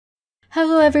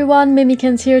Hello everyone,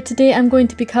 Mimikins here. Today I'm going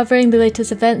to be covering the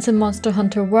latest events in Monster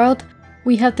Hunter World.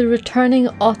 We have the returning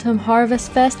Autumn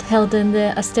Harvest Fest held in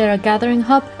the Astera Gathering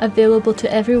Hub, available to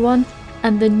everyone,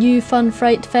 and the new fun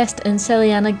Fright Fest in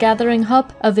Celiana Gathering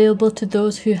Hub, available to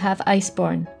those who have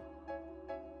Iceborne.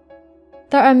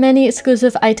 There are many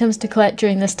exclusive items to collect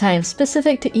during this time,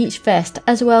 specific to each fest,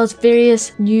 as well as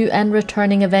various new and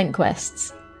returning event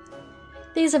quests.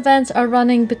 These events are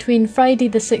running between Friday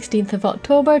the 16th of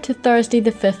October to Thursday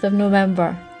the 5th of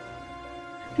November.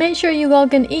 Make sure you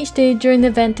log in each day during the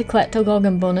event to collect a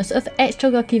login bonus of extra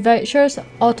lucky vouchers,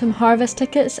 autumn harvest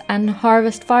tickets and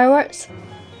harvest fireworks.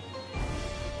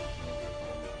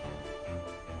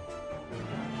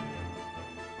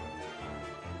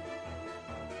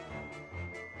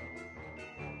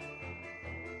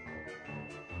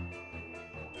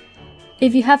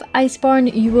 If you have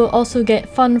Iceborne, you will also get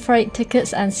fun Fright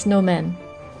tickets and snowmen.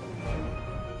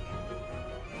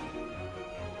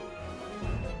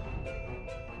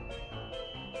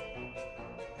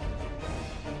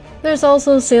 There's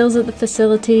also sales at the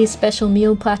facility, special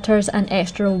meal platters and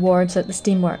extra rewards at the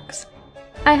Steamworks.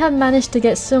 I have managed to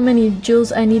get so many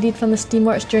jewels I needed from the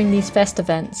Steamworks during these fest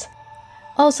events.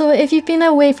 Also, if you've been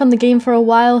away from the game for a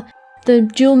while, the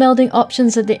jewel melding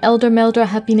options at the Elder Melder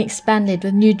have been expanded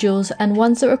with new jewels and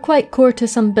ones that were quite core to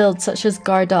some builds such as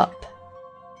Guard Up.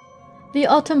 The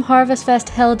Autumn Harvest Fest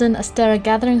held in Astera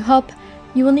Gathering Hub,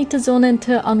 you will need to zone in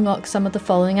to unlock some of the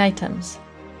following items.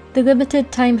 The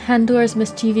limited time Handler's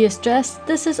Mischievous Dress,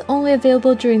 this is only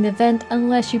available during the event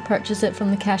unless you purchase it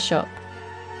from the cash shop.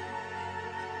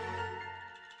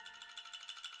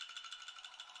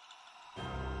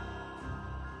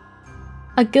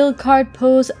 A guild card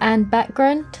pose and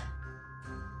background.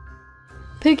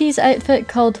 Poogie's outfit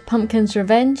called Pumpkin's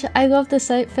Revenge. I love this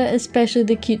outfit, especially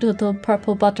the cute little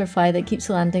purple butterfly that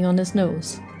keeps landing on his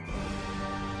nose.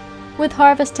 With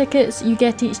harvest tickets you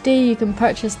get each day, you can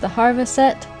purchase the harvest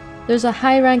set. There's a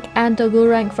high rank and a low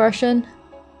rank version.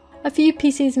 A few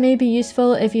pieces may be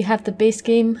useful if you have the base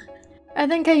game. I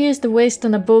think I used the waist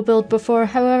on a bow build before,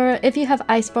 however if you have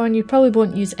Iceborne you probably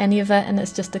won't use any of it and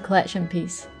it's just a collection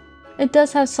piece. It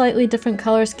does have slightly different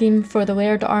colour scheme for the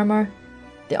layered armour.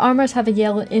 The armours have a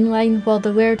yellow inline while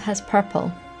the layered has purple.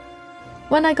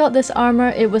 When I got this armour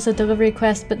it was a delivery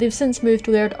quest, but they've since moved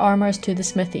layered armours to the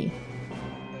smithy.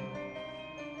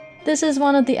 This is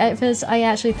one of the outfits I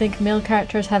actually think male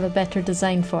characters have a better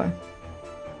design for.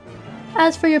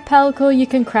 As for your Palico, you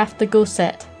can craft the Ghost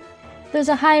set. There's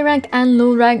a high rank and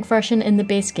low rank version in the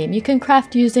base game. You can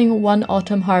craft using one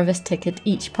Autumn Harvest ticket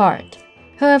each part.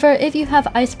 However, if you have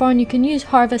Iceborne you can use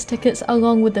harvest tickets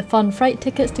along with the fun Fright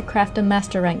tickets to craft a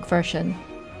master rank version.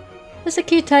 It's a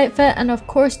cute outfit and of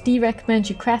course Dee recommends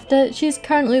you craft it. She's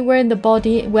currently wearing the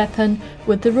body weapon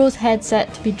with the rose head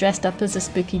set to be dressed up as a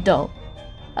spooky doll.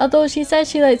 Although she says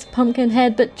she likes pumpkin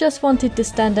head but just wanted to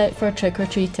stand out for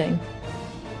trick-or-treating.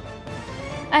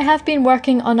 I have been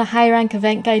working on a high rank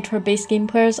event guide for base game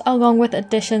players along with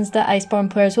additions that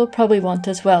Iceborne players will probably want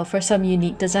as well for some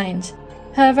unique designs.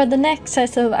 However, the next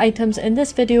set of items in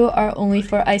this video are only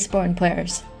for Iceborne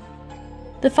players.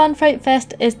 The Fun Fright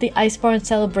Fest is the Iceborne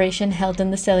celebration held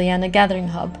in the Celiana Gathering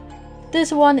Hub.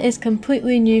 This one is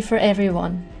completely new for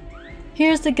everyone.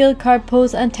 Here's the guild card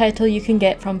pose and title you can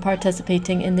get from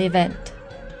participating in the event.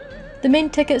 The main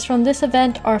tickets from this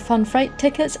event are Fun Fright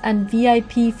tickets and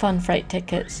VIP Fun Fright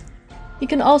tickets. You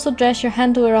can also dress your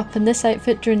handler up in this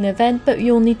outfit during the event, but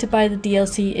you'll need to buy the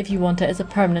DLC if you want it as a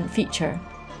permanent feature.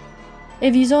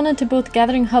 If you zone into both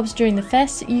gathering hubs during the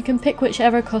fest, you can pick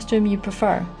whichever costume you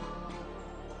prefer.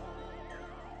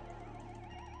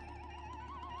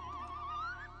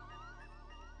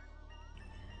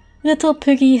 Little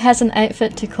Poogie has an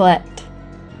outfit to collect.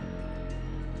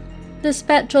 The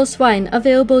Spectral Swine,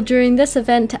 available during this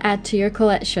event to add to your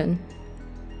collection.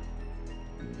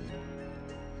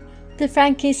 The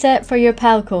Frankie set for your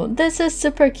Palico. This is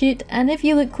super cute and if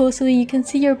you look closely you can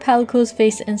see your Palico's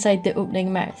face inside the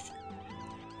opening mouth.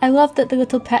 I love that the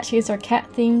little patches are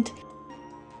cat themed.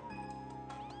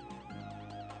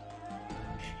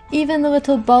 Even the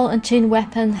little ball and chain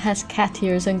weapon has cat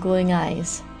ears and glowing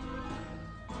eyes.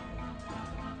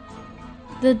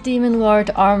 The Demonlord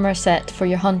armour set for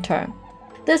your hunter.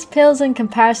 This pales in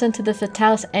comparison to the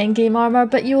Fatalis endgame armour,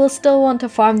 but you will still want to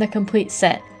farm the complete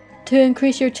set to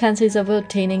increase your chances of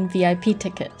obtaining VIP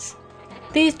tickets.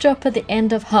 These drop at the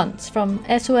end of hunts, from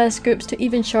SOS groups to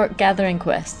even short gathering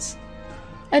quests.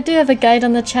 I do have a guide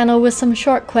on the channel with some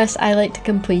short quests I like to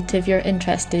complete if you're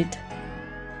interested.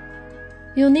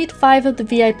 You'll need 5 of the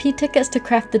VIP tickets to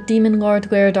craft the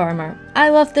Demonlord layered armour. I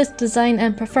love this design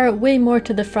and prefer it way more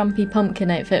to the frumpy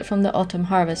pumpkin outfit from the Autumn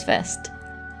Harvest Fest.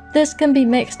 This can be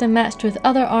mixed and matched with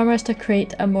other armours to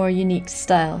create a more unique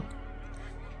style.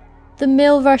 The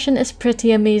male version is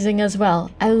pretty amazing as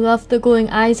well. I love the glowing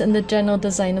eyes and the general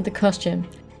design of the costume.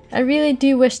 I really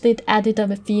do wish they'd added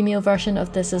a female version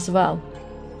of this as well.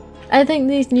 I think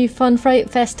these new Fright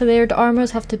Festilared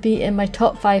armours have to be in my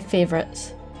top 5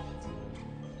 favourites.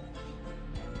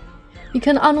 You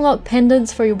can unlock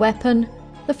pendants for your weapon.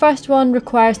 The first one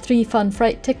requires 3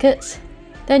 Fright tickets.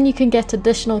 Then you can get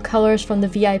additional colours from the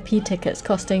VIP tickets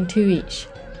costing 2 each.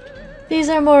 These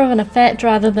are more of an effect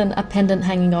rather than a pendant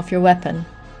hanging off your weapon.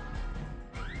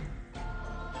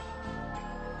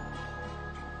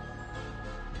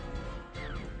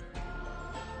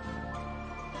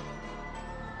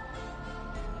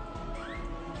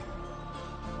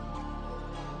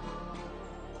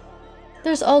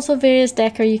 There's also various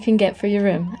decor you can get for your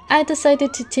room. I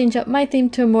decided to change up my theme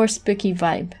to a more spooky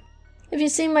vibe. If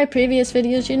you've seen my previous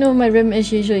videos, you know my room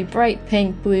is usually bright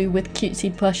pink blue with cutesy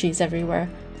plushies everywhere.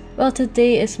 Well,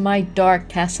 today is my dark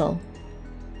castle.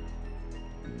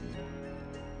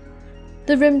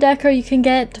 The room decor you can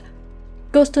get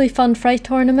ghostly Fright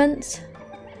ornaments,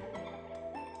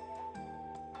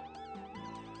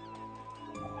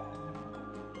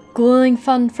 glowing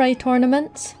Fright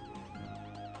ornaments.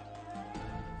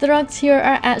 The rugs here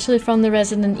are actually from the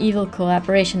Resident Evil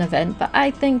collaboration event, but I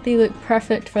think they look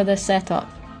perfect for this setup.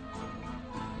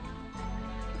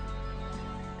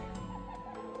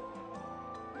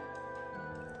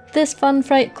 This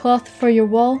Fright cloth for your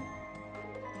wall,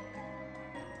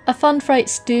 a Fright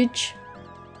stooge,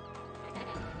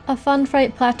 a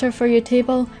Fright platter for your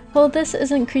table. While this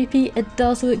isn't creepy, it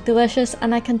does look delicious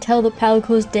and I can tell the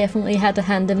Palicos definitely had a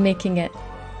hand in making it.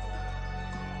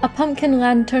 A pumpkin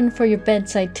lantern for your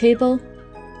bedside table,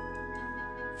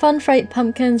 Fright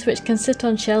pumpkins which can sit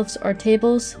on shelves or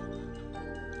tables,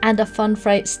 and a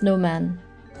Fright snowman.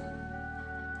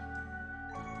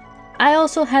 I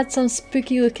also had some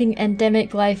spooky looking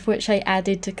endemic life which I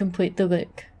added to complete the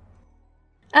look.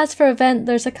 As for event,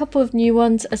 there's a couple of new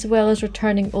ones as well as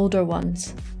returning older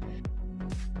ones.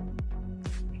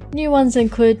 New ones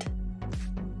include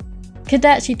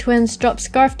Kadachi Twins drop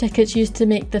scarf tickets used to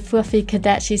make the fluffy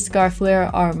Kadachi scarf layer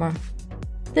armour.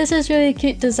 This is really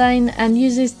cute design and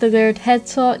uses the layered head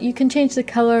slot. You can change the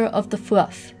colour of the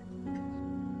fluff.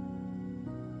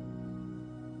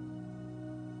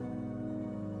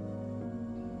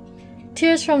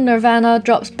 Tears from Nirvana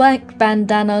drops blank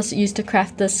bandanas used to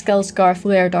craft the skull scarf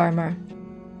layered armour.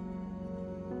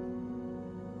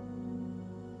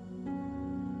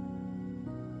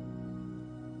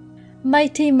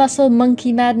 Mighty Muscle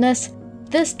Monkey Madness.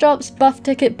 This drops buff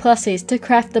ticket pluses to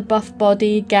craft the buff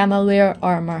body gamma layer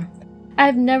armour.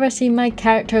 I've never seen my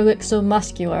character look so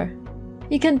muscular.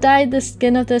 You can dye the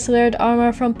skin of this layered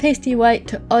armour from pasty white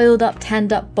to oiled up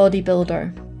tanned up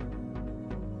bodybuilder.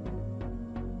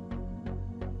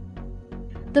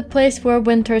 The Place Where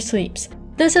Winter Sleeps.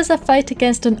 This is a fight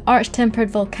against an arch-tempered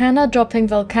Volcana dropping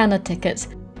Volcana tickets,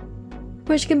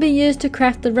 which can be used to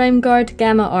craft the Rime Guard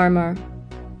gamma armour.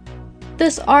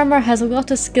 This armour has a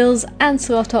lot of skills and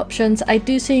slot options. I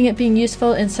do see it being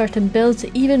useful in certain builds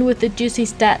even with the juicy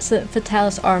stats that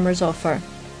Fatalis armours offer.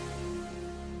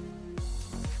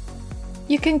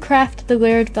 You can craft the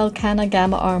layered Volcana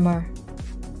gamma armour,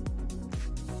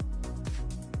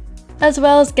 as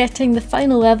well as getting the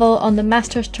final level on the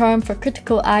Master's Charm for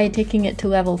Critical Eye, taking it to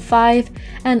level 5,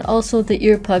 and also the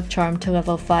Earplug Charm to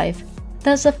level 5.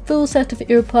 That's a full set of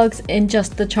earplugs in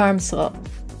just the charm slot.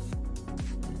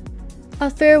 A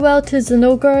Farewell to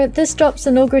Zinogre. This drops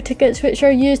Zinogre tickets which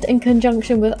are used in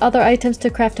conjunction with other items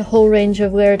to craft a whole range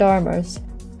of layered armours.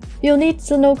 You'll need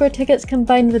Zinogre tickets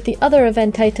combined with the other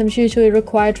event items usually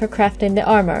required for crafting the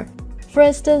armour. For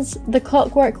instance, the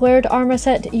Clockwork layered armour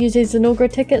set uses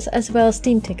Zinogre tickets as well as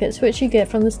Steam tickets which you get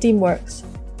from the Steamworks.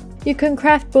 You can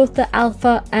craft both the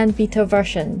alpha and beta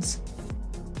versions.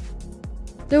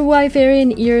 The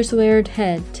Wyverian Ears layered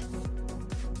head,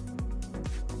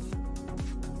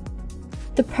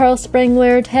 the Pearl Spring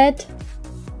layered head,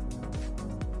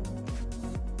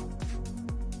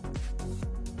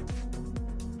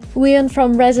 Leon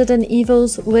from Resident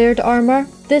Evil's layered armour.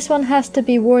 This one has to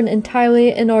be worn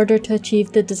entirely in order to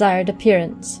achieve the desired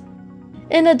appearance.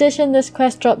 In addition, this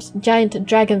quest drops giant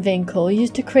dragon vein coal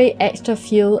used to create extra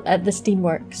fuel at the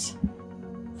Steamworks.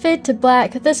 Fade to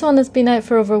Black. This one has been out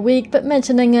for over a week, but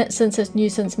mentioning it since it's new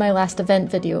since my last event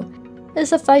video.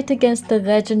 Is a fight against the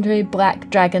legendary Black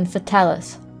Dragon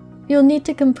Fatalis. You'll need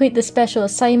to complete the special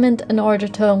assignment in order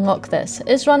to unlock this.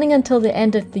 It's running until the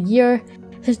end of the year.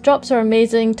 His drops are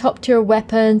amazing, top tier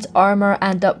weapons, armour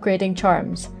and upgrading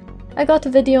charms. I got a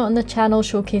video on the channel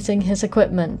showcasing his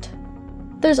equipment.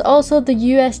 There's also the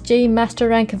USJ Master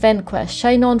Rank event quest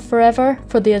Shine On Forever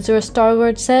for the Azure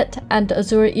Star-Lord set and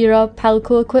Azure Era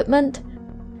Palico equipment,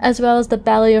 as well as the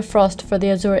Ballet of Frost for the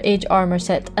Azure Age armor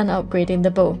set and upgrading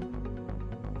the bow.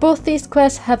 Both these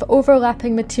quests have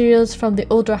overlapping materials from the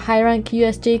older high rank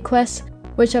USJ quests,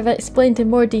 which I've explained in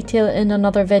more detail in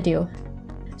another video.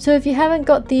 So if you haven't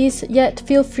got these yet,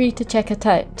 feel free to check it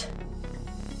out.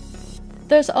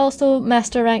 There's also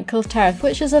Master Rank Taroth,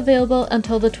 which is available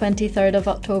until the 23rd of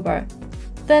October.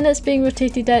 Then it's being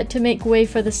rotated out to make way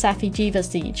for the Safi Jiva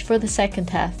Siege for the second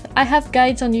half. I have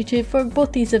guides on YouTube for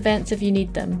both these events if you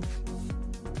need them.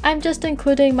 I'm just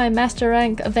including my Master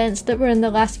Rank events that were in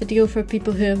the last video for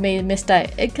people who may have missed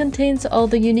out. It contains all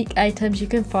the unique items you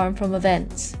can farm from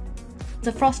events.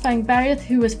 The Frostfang Barioth,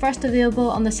 who was first available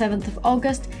on the 7th of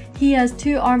August, he has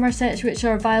 2 armor sets which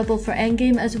are viable for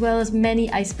endgame as well as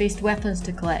many ice-based weapons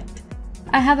to collect.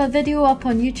 I have a video up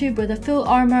on YouTube with a full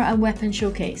armor and weapon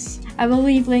showcase. I will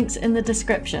leave links in the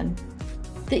description.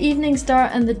 The Evening Star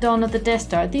and the Dawn of the Death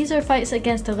Star, these are fights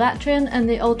against Elatrian and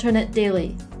they alternate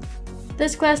daily.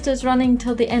 This quest is running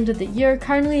till the end of the year.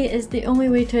 Currently it is the only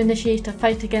way to initiate a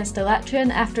fight against Elatrian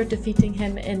after defeating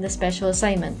him in the special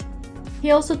assignment. He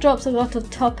also drops a lot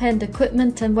of top-end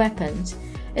equipment and weapons.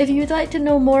 If you would like to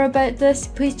know more about this,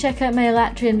 please check out my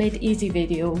Elatrian Made Easy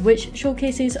video, which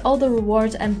showcases all the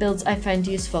rewards and builds I found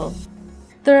useful.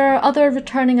 There are other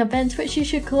returning events which you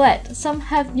should collect. Some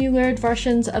have new layered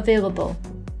versions available.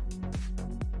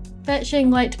 Fetching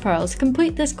Light Pearls.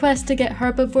 Complete this quest to get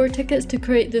Herbivore tickets to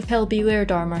create the Pelby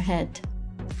layered armor head.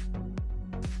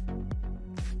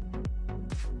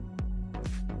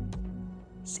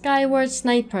 Skyward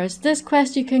Snipers. This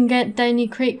quest you can get Downy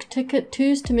Crake ticket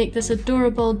 2s to make this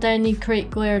adorable Downy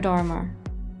Crake layered armor.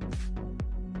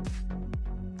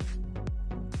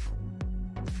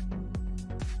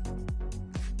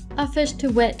 A fish to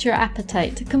whet your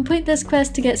appetite. Complete this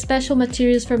quest to get special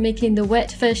materials for making the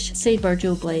Whetfish saber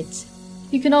jewel blades.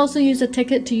 You can also use a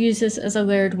ticket to use this as a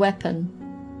layered weapon.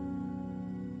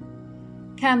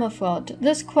 Camouflage.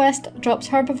 This quest drops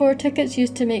Herbivore tickets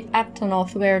used to make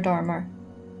Aptonoth layered armor.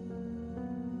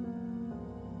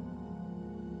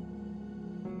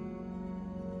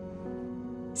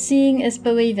 Seeing is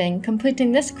Believing.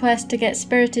 Completing this quest to get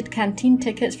Spirited Canteen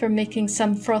tickets for making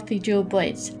some frothy jewel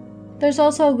blades. There's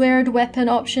also a layered weapon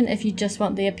option if you just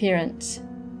want the appearance.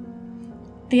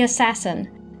 The Assassin.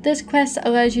 This quest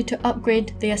allows you to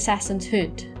upgrade the Assassin's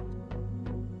hood.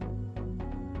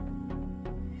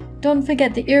 Don't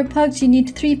forget the earplugs. You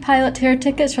need 3 pilot hair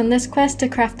tickets from this quest to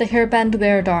craft the hairband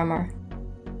layered armor.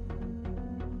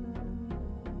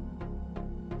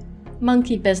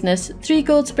 Monkey Business. 3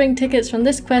 gold spring tickets from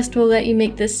this quest will let you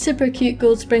make this super cute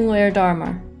gold spring layered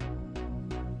armor.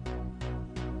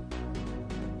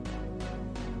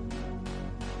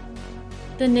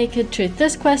 The Naked Truth.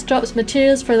 This quest drops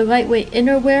materials for the lightweight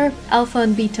innerwear, alpha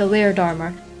and beta layered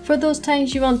armor, for those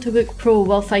times you want to look pro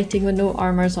while fighting with no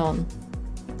armors on.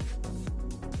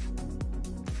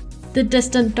 The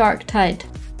Distant Dark Tide.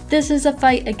 This is a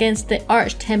fight against the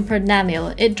Arch-Tempered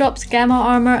Namiel. It drops gamma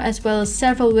armor as well as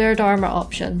several layered armor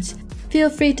options. Feel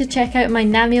free to check out my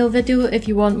Namiel video if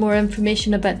you want more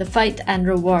information about the fight and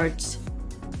rewards.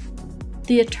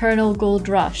 The Eternal Gold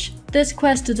Rush. This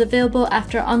quest is available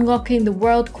after unlocking the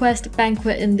World Quest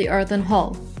Banquet in the Earthen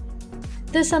Hall.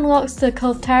 This unlocks the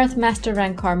Taroth Master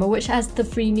Rank armor, which has the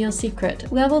free meal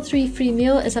secret. Level 3 free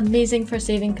meal is amazing for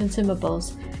saving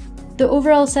consumables. The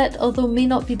overall set, although may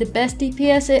not be the best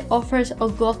DPS, it offers a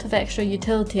lot of extra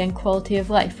utility and quality of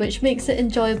life, which makes it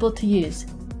enjoyable to use.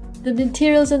 The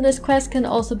materials in this quest can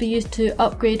also be used to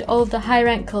upgrade all of the high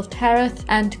rank Taroth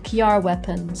and Kjarr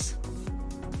weapons.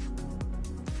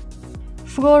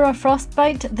 Flora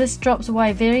Frostbite. This drops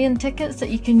Wyverian tickets that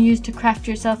you can use to craft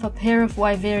yourself a pair of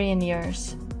Wyverian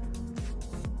ears.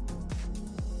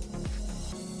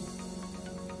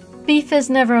 Beef is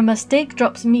Never a Mistake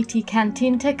drops meaty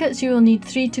canteen tickets. You will need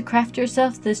 3 to craft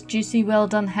yourself this juicy well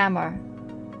done hammer.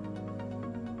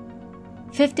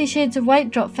 50 Shades of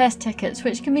White drop fest tickets,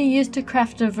 which can be used to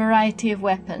craft a variety of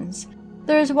weapons.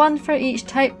 There is one for each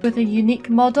type with a unique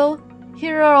model.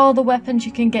 Here are all the weapons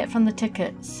you can get from the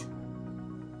tickets.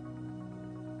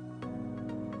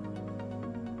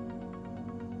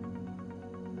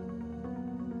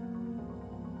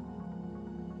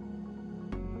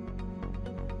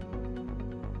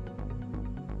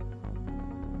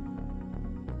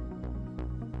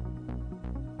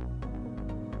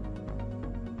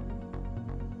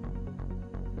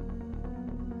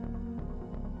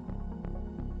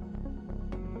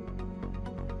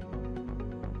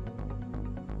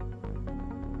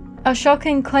 A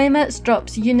Shocking Climates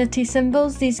drops Unity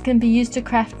symbols. These can be used to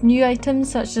craft new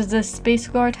items such as the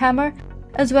Space Lord hammer,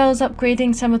 as well as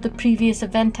upgrading some of the previous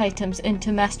event items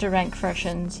into Master Rank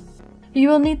versions. You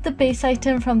will need the base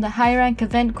item from the high rank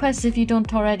event quests if you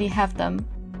don't already have them.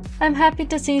 I'm happy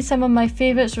to see some of my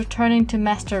favourites returning to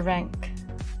Master Rank.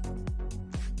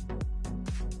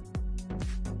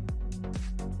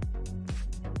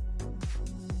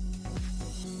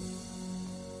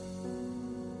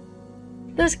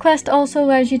 This quest also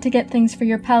allows you to get things for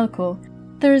your Palico.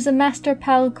 There is a Master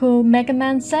Palico Mega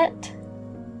Man set,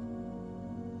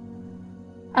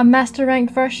 a Master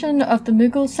Rank version of the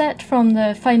Moogle set from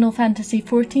the Final Fantasy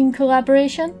XIV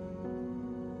collaboration,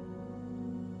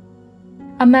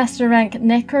 a Master Rank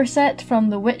Decor set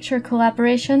from the Witcher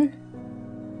collaboration,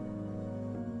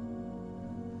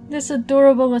 this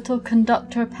adorable little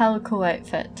conductor Palico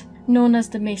outfit, known as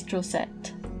the Maestro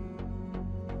set,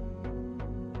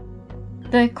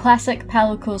 the classic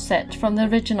Palico set from the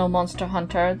original Monster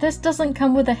Hunter. This doesn't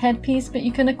come with a headpiece, but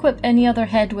you can equip any other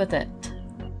head with it.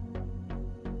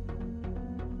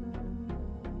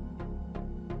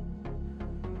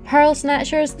 Pearl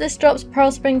Snatchers. This drops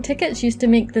Pearl Spring tickets used to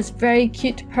make this very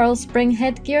cute Pearl Spring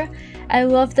headgear. I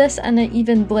love this, and it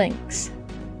even blinks.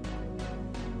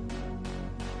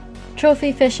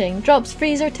 Trophy Fishing. Drops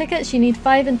freezer tickets. You need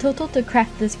 5 in total to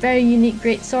craft this very unique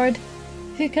greatsword.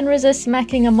 Who can resist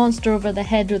smacking a monster over the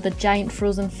head with a giant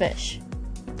frozen fish?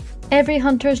 Every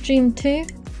Hunter's Dream 2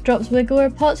 drops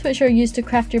Wiggler pots, which are used to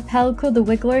craft your Palico the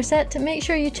Wiggler set. Make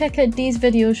sure you check out Dee's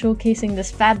video showcasing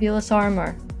this fabulous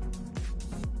armour.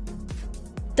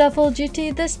 Duffel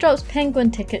Duty. This drops penguin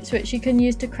tickets, which you can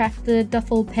use to craft the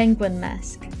Duffel penguin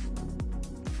mask.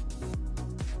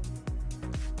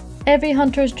 Every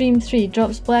Hunter's Dream 3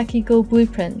 drops Black Eagle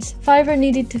blueprints. 5 are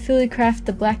needed to fully craft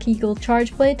the Black Eagle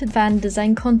Charge Blade, Van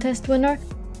Design Contest winner.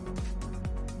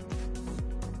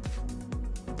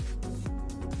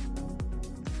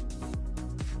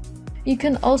 You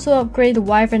can also upgrade the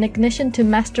Wyvern Ignition to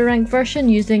Master Rank version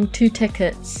using 2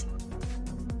 tickets.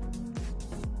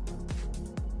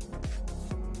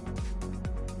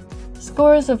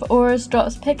 Scores of Ores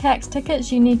drops pickaxe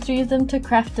tickets. You need 3 of them to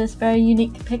craft this very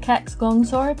unique pickaxe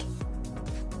longsword.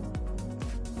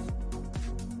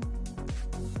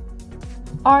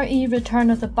 RE Return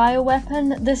of the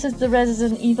Bioweapon. This is the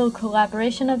Resident Evil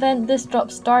collaboration event. This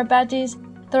drops star badges.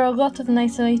 There are a lot of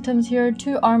nice items here,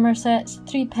 2 armor sets,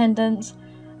 3 pendants,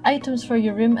 items for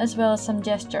your room, as well as some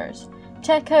gestures.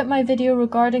 Check out my video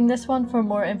regarding this one for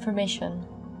more information.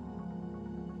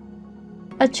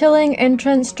 A Chilling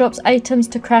Entrance drops items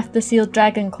to craft the sealed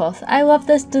dragon cloth. I love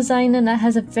this design, and it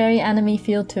has a very anime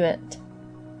feel to it.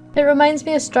 It reminds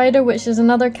me of Strider, which is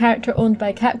another character owned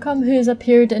by Capcom who has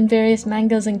appeared in various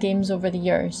mangas and games over the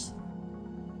years.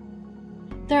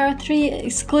 There are 3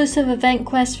 exclusive event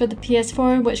quests for the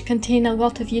PS4 which contain a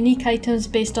lot of unique items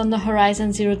based on the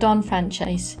Horizon Zero Dawn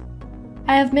franchise.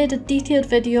 I have made a detailed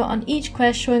video on each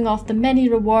quest showing off the many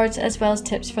rewards as well as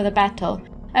tips for the battle.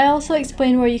 I also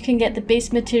explain where you can get the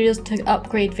base materials to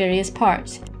upgrade various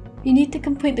parts. You need to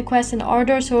complete the quest in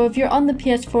order, so if you're on the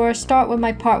PS4, start with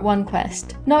my Part 1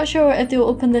 quest. Not sure if they'll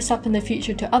open this up in the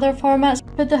future to other formats,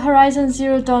 but the Horizon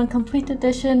Zero Dawn Complete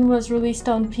Edition was released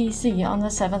on PC on the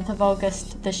 7th of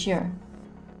August this year.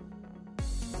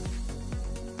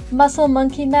 Muscle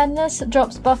Monkey Madness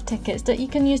drops buff tickets that you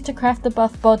can use to craft the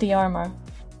buff body armor.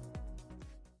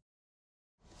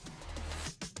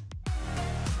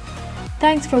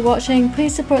 Thanks for watching.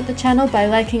 Please support the channel by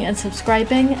liking and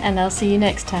subscribing, and I'll see you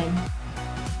next time.